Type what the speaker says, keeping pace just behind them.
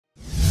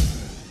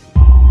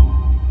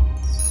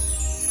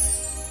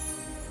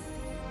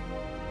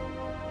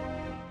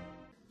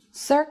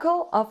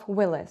Circle of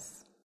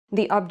Willis.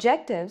 The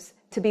objectives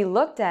to be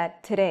looked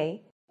at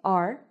today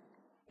are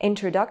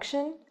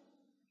introduction,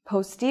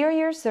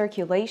 posterior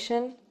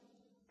circulation,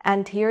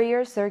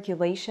 anterior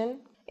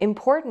circulation,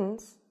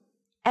 importance,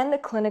 and the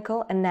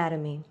clinical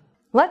anatomy.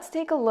 Let's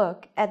take a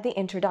look at the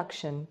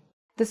introduction.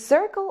 The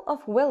circle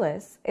of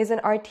Willis is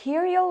an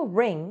arterial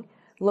ring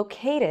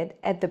located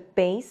at the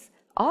base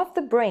of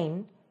the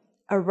brain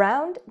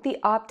around the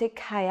optic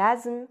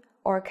chiasm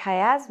or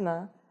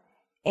chiasma,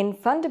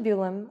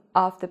 infundibulum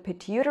of the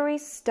pituitary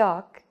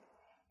stalk,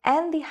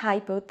 and the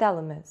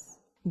hypothalamus.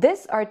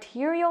 This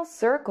arterial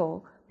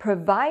circle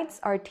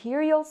provides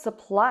arterial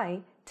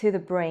supply to the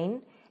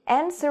brain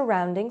and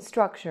surrounding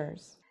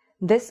structures.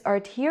 This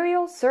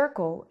arterial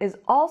circle is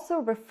also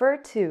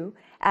referred to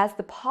as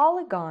the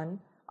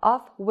polygon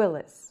of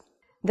Willis.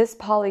 This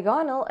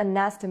polygonal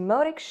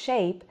anastomotic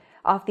shape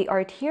of the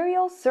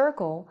arterial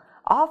circle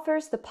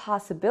offers the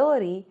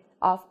possibility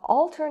of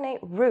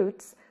alternate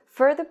routes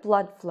for the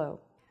blood flow,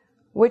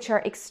 which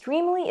are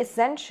extremely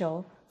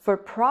essential for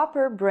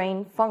proper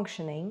brain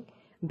functioning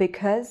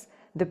because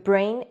the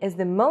brain is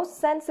the most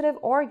sensitive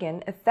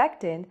organ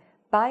affected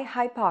by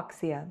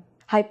hypoxia.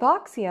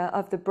 Hypoxia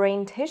of the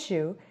brain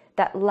tissue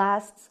that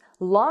lasts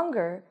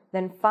longer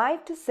than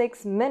 5 to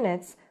 6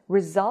 minutes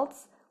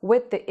results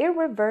with the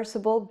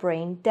irreversible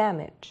brain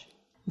damage.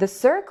 The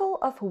circle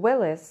of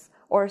Willis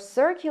or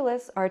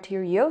circulus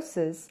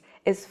arteriosus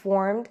is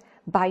formed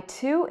by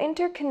two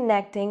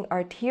interconnecting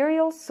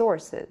arterial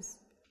sources,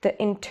 the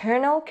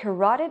internal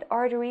carotid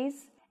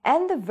arteries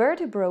and the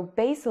vertebral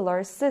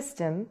basilar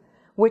system,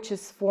 which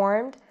is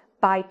formed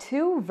by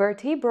two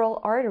vertebral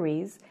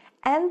arteries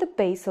and the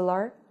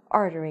basilar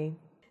artery.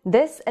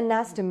 This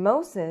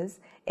anastomosis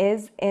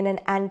is in an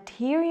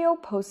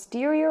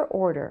anterior-posterior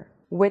order,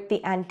 with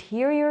the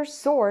anterior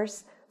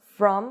source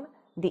from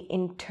the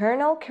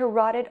internal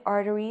carotid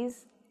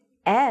arteries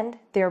and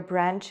their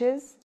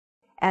branches,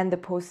 and the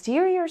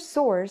posterior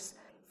source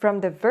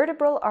from the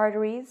vertebral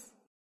arteries,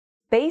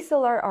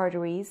 basilar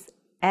arteries,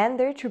 and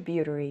their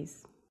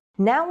tributaries.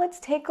 Now let's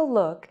take a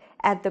look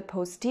at the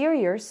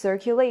posterior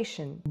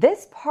circulation.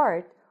 This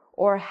part,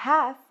 or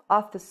half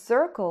of the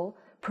circle,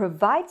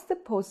 provides the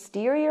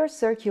posterior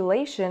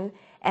circulation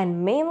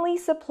and mainly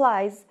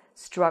supplies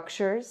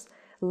structures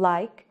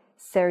like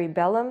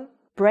cerebellum,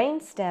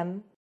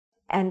 brainstem,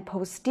 and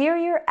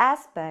posterior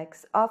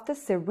aspects of the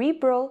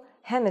cerebral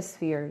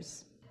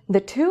hemispheres. The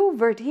two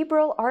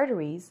vertebral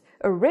arteries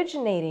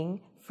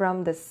originating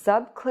from the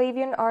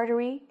subclavian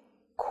artery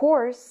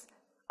course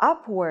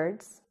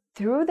upwards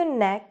through the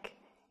neck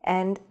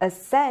and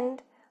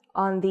ascend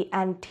on the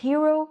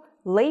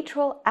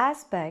anterolateral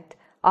aspect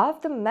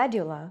of the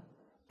medulla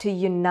to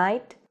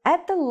unite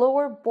at the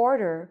lower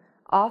border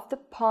of the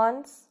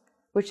pons,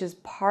 which is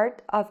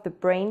part of the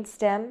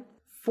brainstem,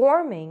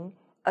 forming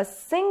a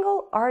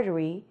single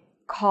artery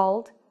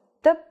called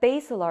the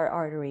basilar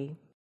artery,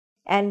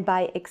 and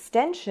by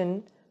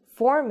extension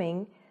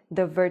forming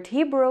the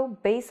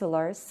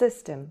vertebro-basilar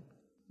system.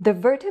 The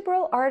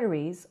vertebral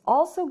arteries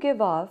also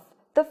give off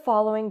the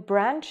following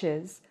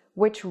branches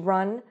which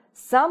run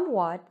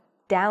somewhat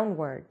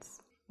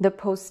downwards: the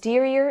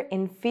posterior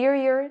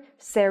inferior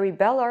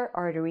cerebellar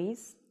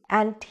arteries,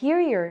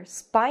 anterior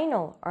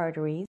spinal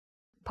arteries,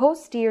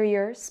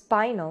 posterior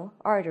spinal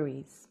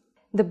arteries.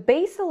 The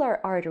basilar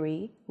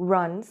artery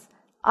runs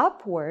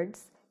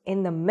upwards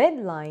in the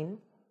midline,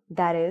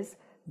 that is,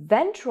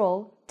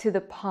 ventral to the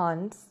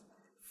pons.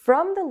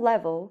 From the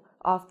level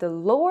of the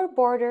lower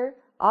border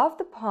of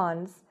the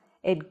pons,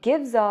 it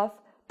gives off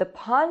the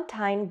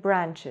pontine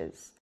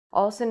branches,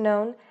 also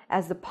known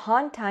as the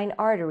pontine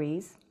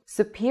arteries,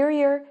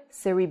 superior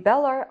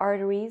cerebellar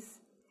arteries,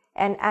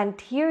 and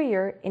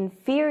anterior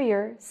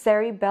inferior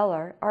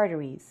cerebellar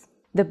arteries.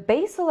 The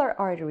basilar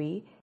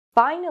artery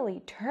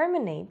finally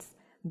terminates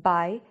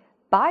by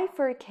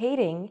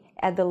bifurcating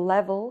at the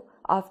level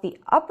of the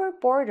upper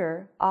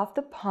border of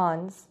the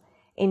pons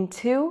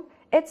into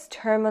its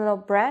terminal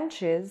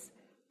branches,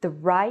 the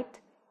right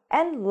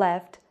and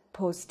left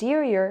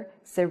posterior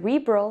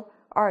cerebral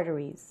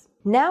arteries.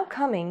 Now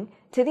coming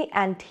to the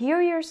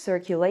anterior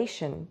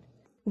circulation.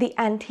 The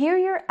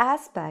anterior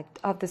aspect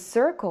of the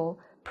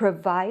circle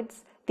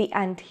provides the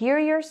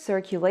anterior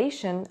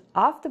circulation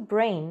of the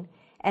brain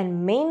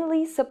and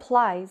mainly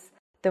supplies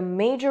the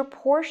major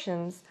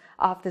portions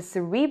of the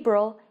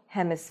cerebral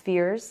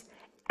hemispheres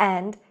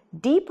and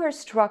deeper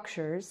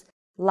structures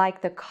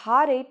like the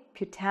caudate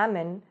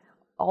putamen,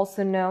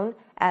 also known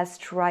as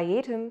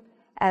striatum,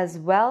 as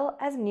well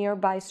as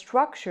nearby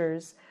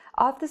structures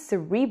of the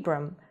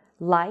cerebrum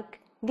like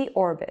the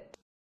orbit.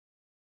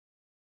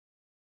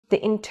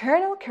 The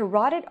internal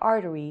carotid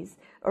arteries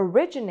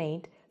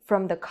originate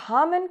from the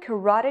common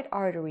carotid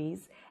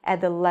arteries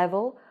at the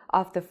level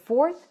of the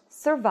fourth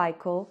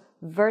cervical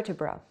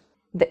vertebra.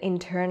 The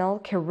internal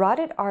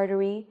carotid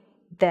artery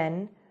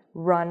then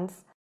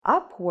runs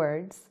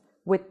upwards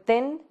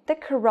within the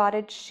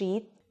carotid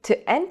sheath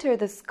to enter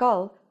the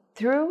skull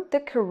through the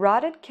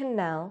carotid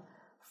canal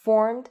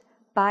formed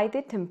by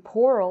the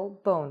temporal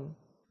bone.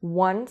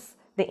 Once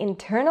the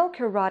internal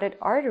carotid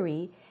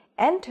artery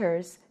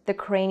enters the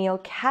cranial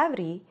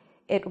cavity,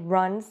 it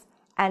runs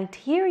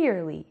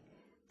anteriorly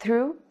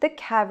through the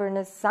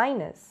cavernous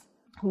sinus,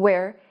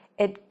 where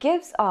it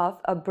gives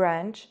off a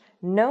branch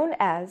known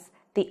as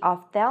the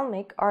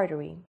ophthalmic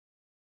artery.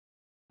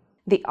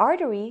 The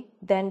artery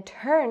then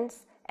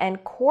turns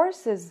and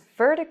courses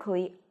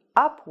vertically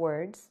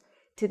upwards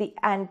to the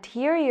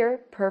anterior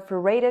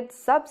perforated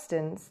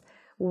substance,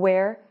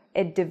 where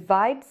it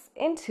divides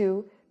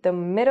into the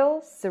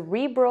middle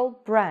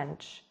cerebral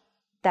branch,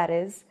 that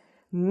is,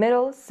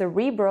 middle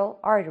cerebral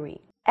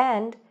artery,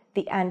 and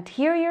the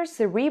anterior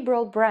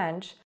cerebral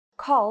branch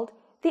called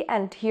the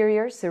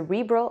anterior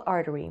cerebral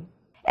artery.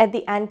 At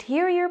the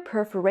anterior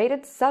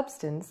perforated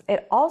substance,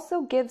 it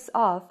also gives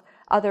off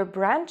other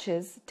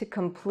branches to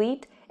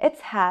complete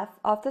its half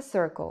of the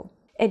circle.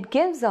 It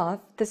gives off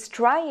the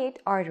striate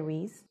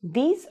arteries.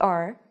 These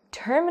are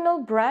terminal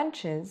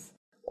branches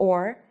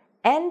or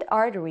end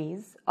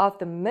arteries of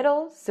the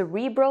middle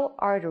cerebral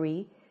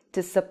artery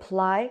to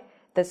supply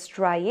the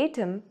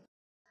striatum.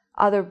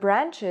 Other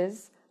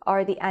branches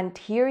are the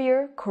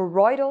anterior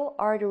choroidal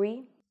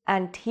artery,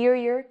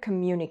 anterior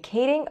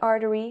communicating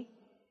artery,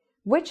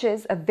 which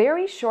is a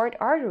very short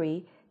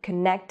artery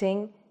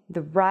connecting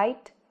the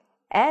right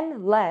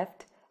and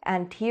left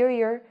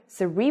anterior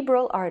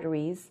cerebral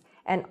arteries,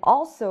 and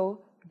also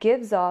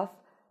gives off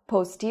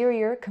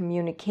posterior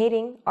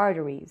communicating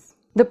arteries.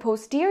 The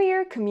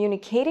posterior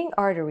communicating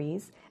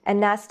arteries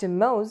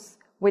anastomose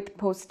with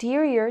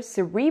posterior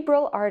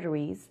cerebral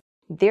arteries,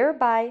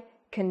 thereby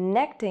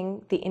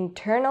connecting the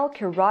internal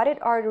carotid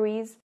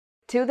arteries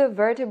to the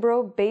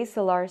vertebral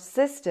basilar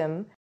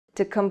system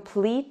to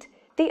complete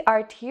the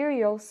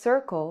arterial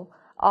circle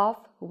of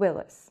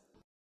Willis.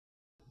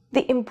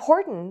 The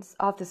importance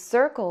of the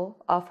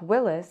circle of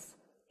Willis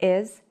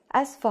is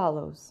as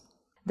follows.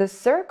 The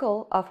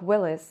circle of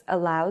Willis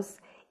allows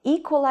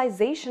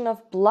equalization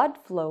of blood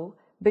flow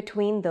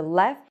between the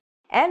left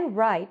and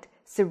right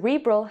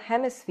cerebral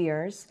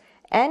hemispheres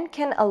and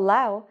can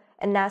allow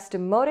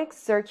anastomotic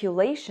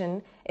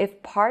circulation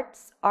if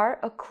parts are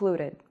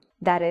occluded.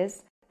 That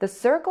is, the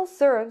circle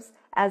serves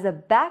as a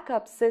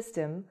backup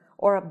system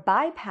or a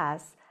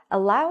bypass,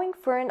 allowing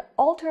for an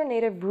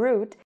alternative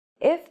route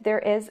if there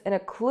is an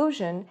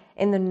occlusion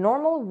in the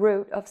normal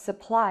route of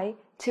supply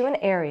to an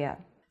area.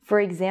 For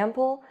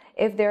example,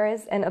 if there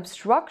is an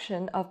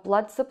obstruction of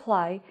blood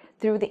supply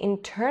through the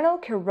internal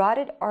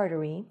carotid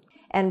artery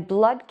and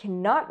blood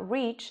cannot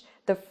reach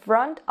the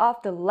front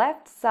of the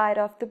left side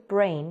of the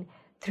brain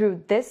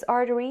through this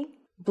artery,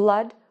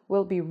 blood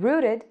will be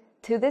routed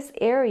to this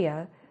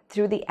area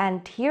through the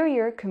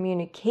anterior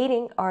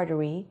communicating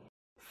artery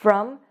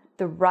from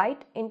the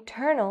right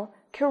internal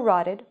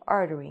carotid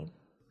artery.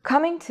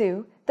 Coming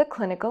to the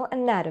clinical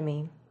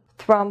anatomy.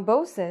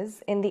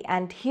 Thrombosis in the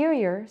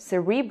anterior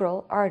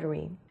cerebral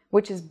artery,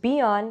 which is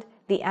beyond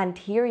the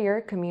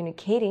anterior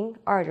communicating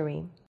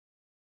artery.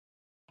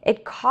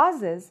 It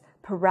causes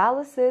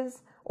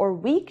paralysis or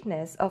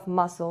weakness of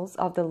muscles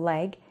of the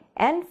leg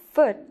and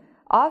foot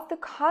of the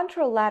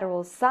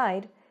contralateral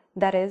side,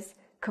 that is,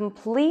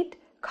 complete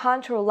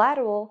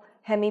contralateral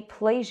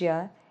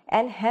hemiplegia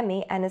and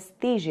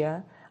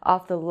hemianesthesia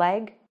of the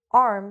leg,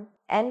 arm,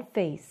 and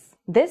face.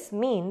 This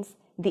means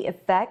the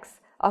effects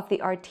of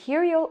the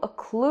arterial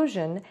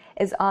occlusion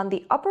is on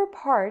the upper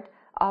part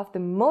of the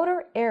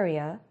motor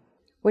area,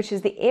 which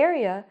is the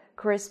area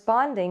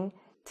corresponding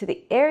to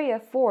the area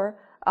 4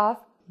 of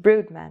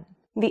Brodmann.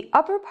 The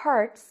upper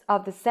parts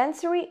of the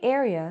sensory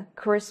area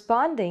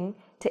corresponding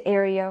to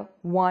area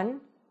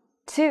 1,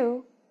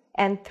 2,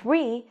 and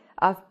 3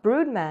 of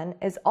Brodmann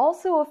is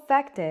also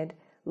affected,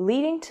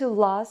 leading to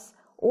loss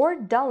or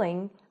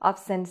dulling of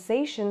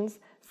sensations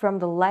from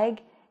the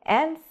leg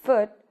and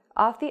foot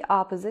of the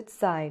opposite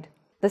side.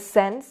 The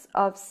sense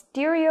of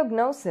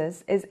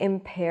stereognosis is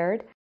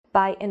impaired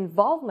by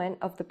involvement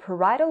of the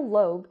parietal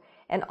lobe,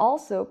 and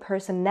also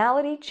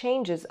personality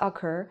changes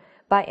occur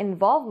by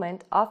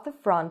involvement of the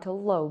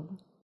frontal lobe.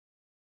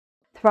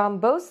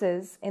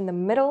 Thrombosis in the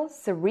middle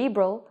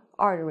cerebral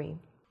artery.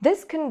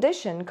 This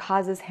condition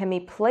causes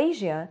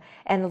hemiplegia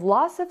and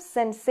loss of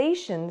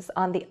sensations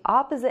on the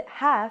opposite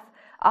half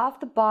of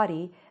the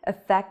body,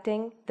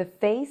 affecting the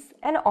face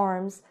and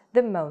arms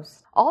the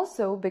most.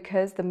 Also,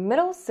 because the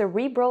middle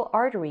cerebral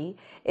artery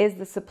is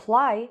the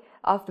supply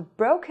of the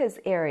Broca's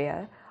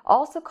area,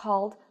 also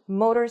called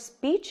motor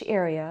speech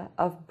area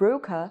of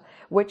Broca,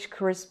 which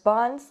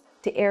corresponds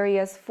to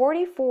areas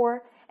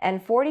 44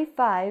 and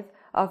 45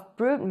 of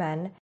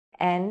Brodmann,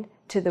 and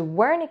to the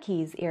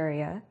Wernicke's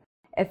area,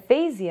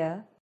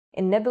 aphasia,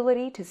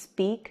 inability to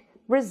speak,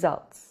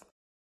 results.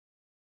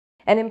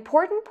 An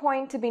important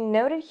point to be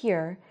noted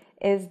here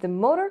is the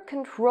motor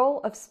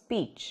control of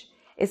speech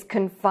is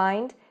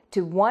confined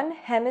to one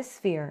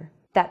hemisphere,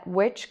 that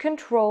which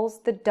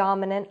controls the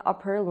dominant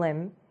upper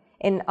limb.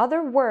 In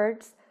other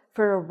words,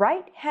 for a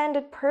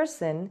right-handed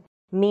person,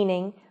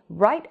 meaning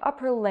right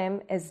upper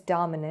limb is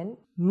dominant,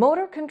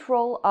 motor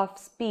control of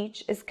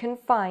speech is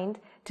confined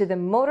to the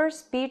motor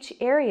speech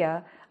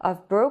area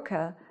of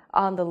Broca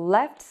on the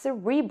left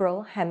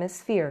cerebral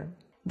hemisphere.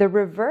 The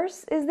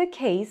reverse is the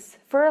case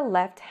for a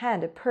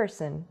left-handed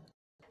person.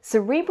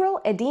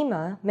 Cerebral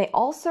edema may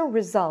also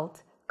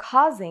result,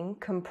 causing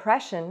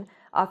compression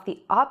of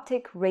the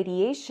optic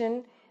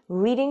radiation,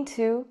 leading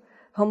to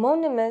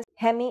homonymous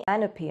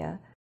hemianopia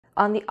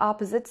on the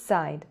opposite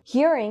side.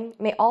 Hearing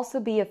may also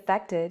be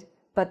affected,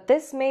 but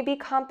this may be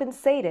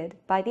compensated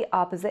by the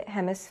opposite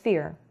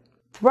hemisphere.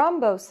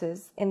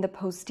 Thrombosis in the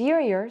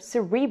posterior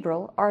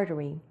cerebral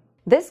artery.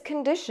 This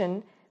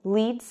condition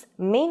leads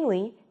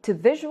mainly to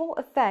visual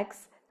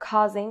effects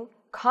causing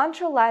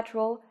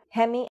contralateral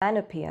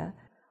hemianopia,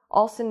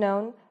 also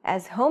known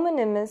as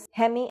homonymous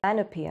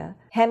hemianopia,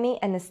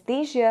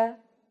 hemianesthesia,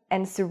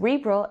 and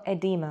cerebral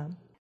edema.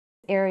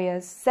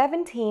 Areas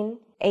 17,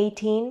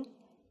 18,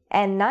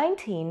 and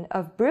 19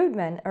 of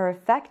Brodmann are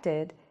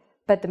affected,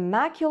 but the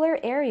macular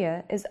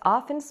area is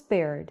often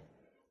spared.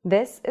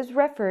 This is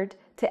referred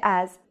to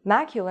as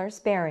macular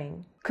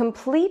sparing.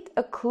 Complete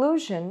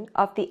occlusion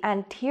of the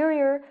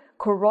anterior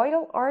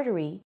choroidal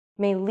artery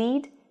may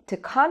lead to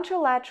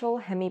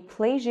contralateral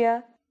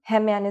hemiplegia,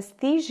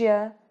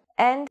 hemianesthesia,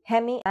 and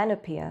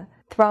hemianopia.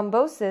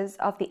 Thrombosis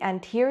of the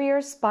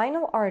anterior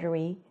spinal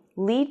artery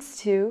leads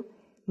to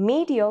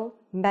medial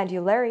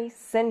medullary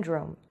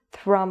syndrome.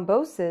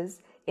 Thrombosis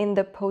in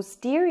the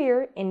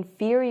posterior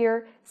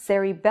inferior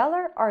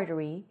cerebellar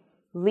artery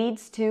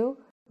leads to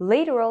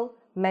lateral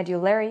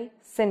medullary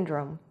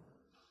syndrome.